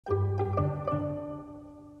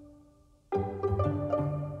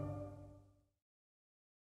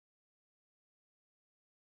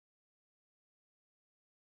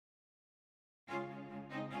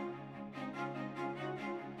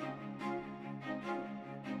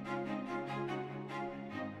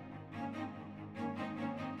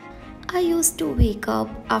I used to wake up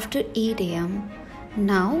after 8 am.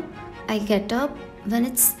 Now I get up when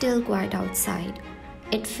it's still quiet outside.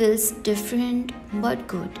 It feels different but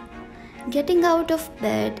good. Getting out of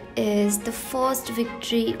bed is the first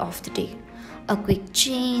victory of the day. A quick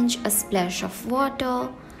change, a splash of water,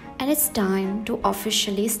 and it's time to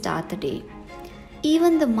officially start the day.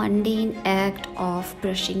 Even the mundane act of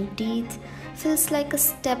brushing teeth feels like a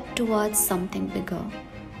step towards something bigger.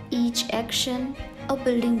 Each action, a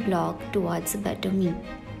building block towards a better me.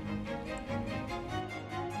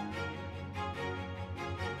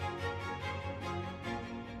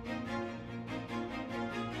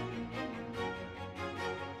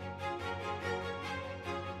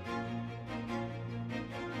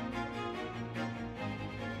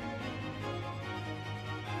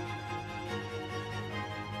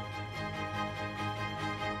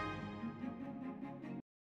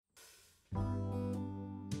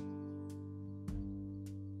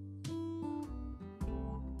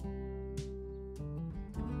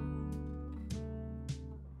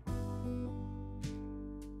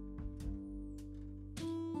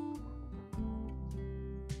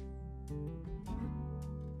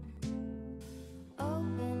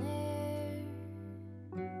 Open air,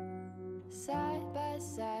 side by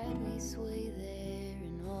side we sway there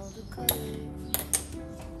in all the colors.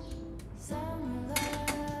 Some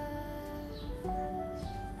love,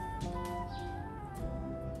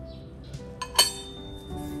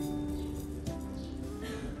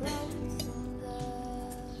 lonesome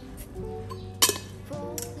love,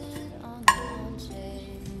 folded on the chair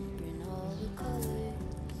in all the colors.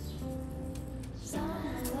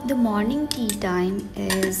 The morning tea time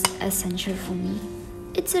is essential for me.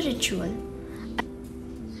 It's a ritual.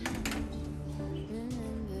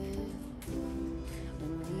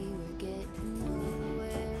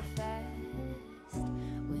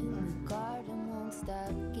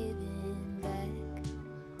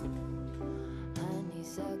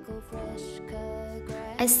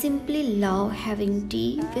 I simply love having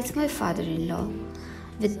tea with my father-in-law.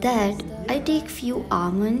 With that, I take few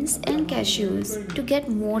almonds and cashews to get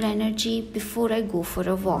more energy before I go for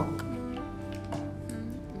a walk.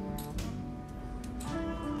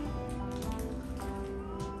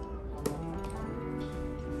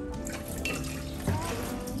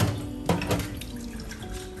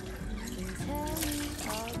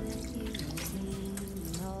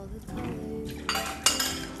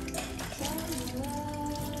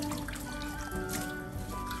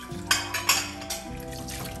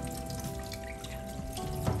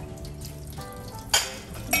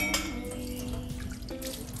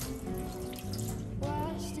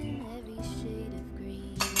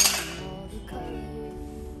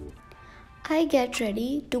 I get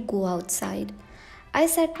ready to go outside. I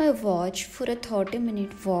set my watch for a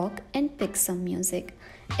 30-minute walk and pick some music.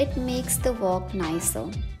 It makes the walk nicer.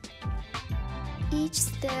 Each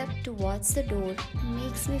step towards the door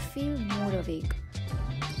makes me feel more awake.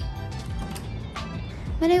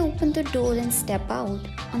 When I open the door and step out,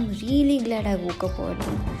 I'm really glad I woke up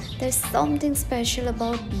early. There's something special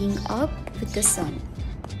about being up with the sun.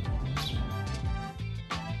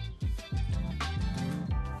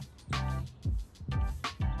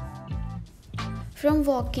 From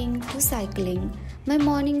walking to cycling, my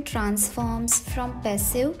morning transforms from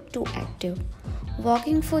passive to active.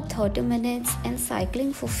 Walking for 30 minutes and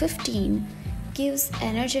cycling for 15 gives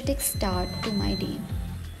energetic start to my day.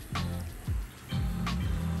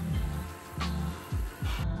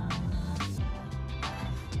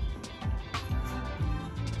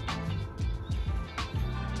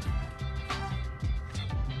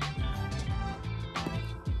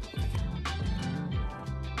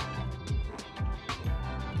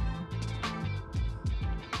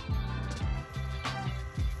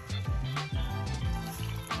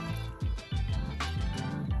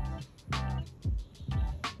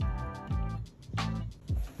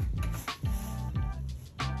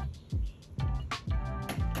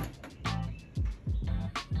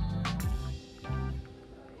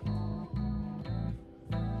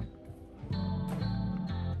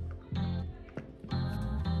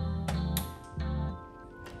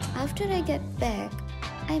 After I get back,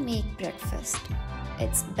 I make breakfast.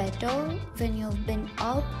 It's better when you've been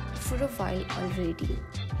up for a while already.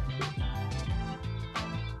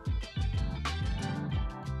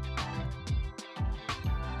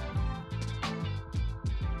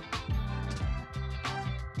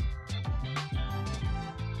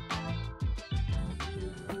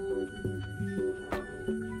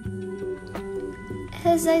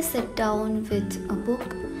 As I sit down with a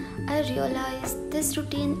book, I realize this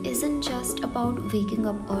routine isn't just about waking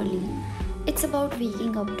up early, it's about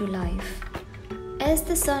waking up to life. As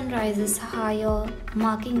the sun rises higher,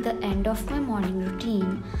 marking the end of my morning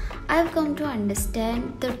routine, I've come to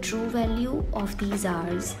understand the true value of these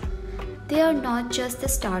hours. They are not just the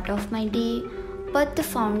start of my day, but the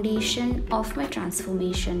foundation of my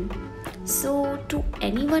transformation. So, to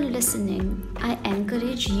anyone listening, I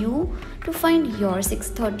encourage you to find your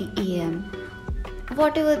 6:30 a.m.,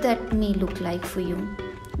 whatever that may look like for you,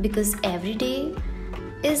 because every day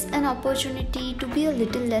is an opportunity to be a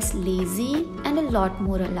little less lazy and a lot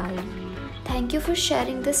more alive. Thank you for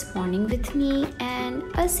sharing this morning with me, and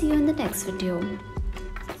I'll see you in the next video.